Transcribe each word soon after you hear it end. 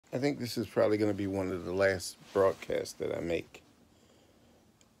I think this is probably going to be one of the last broadcasts that I make.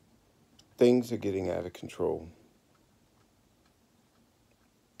 Things are getting out of control.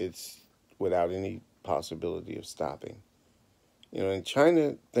 It's without any possibility of stopping. You know, in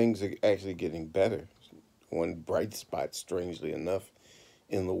China, things are actually getting better. One bright spot, strangely enough,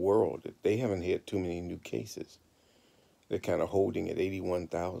 in the world, they haven't had too many new cases. They're kind of holding at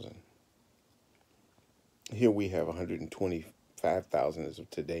 81,000. Here we have 125,000 as of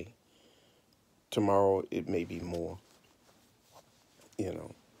today. Tomorrow, it may be more. You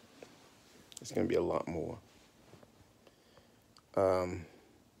know, it's going to be a lot more. Um,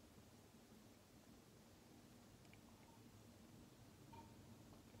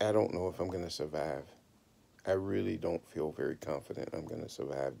 I don't know if I'm going to survive. I really don't feel very confident I'm going to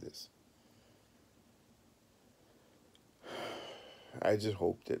survive this. I just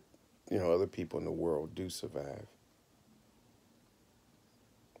hope that, other people in the world do survive.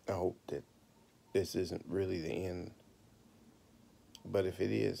 I hope that this isn't really the end. But if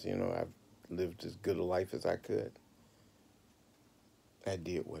it is, I've lived as good a life as I could. I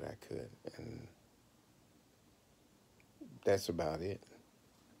did what I could. And that's about it.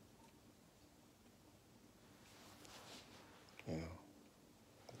 You know,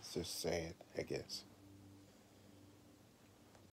 it's just sad, I guess.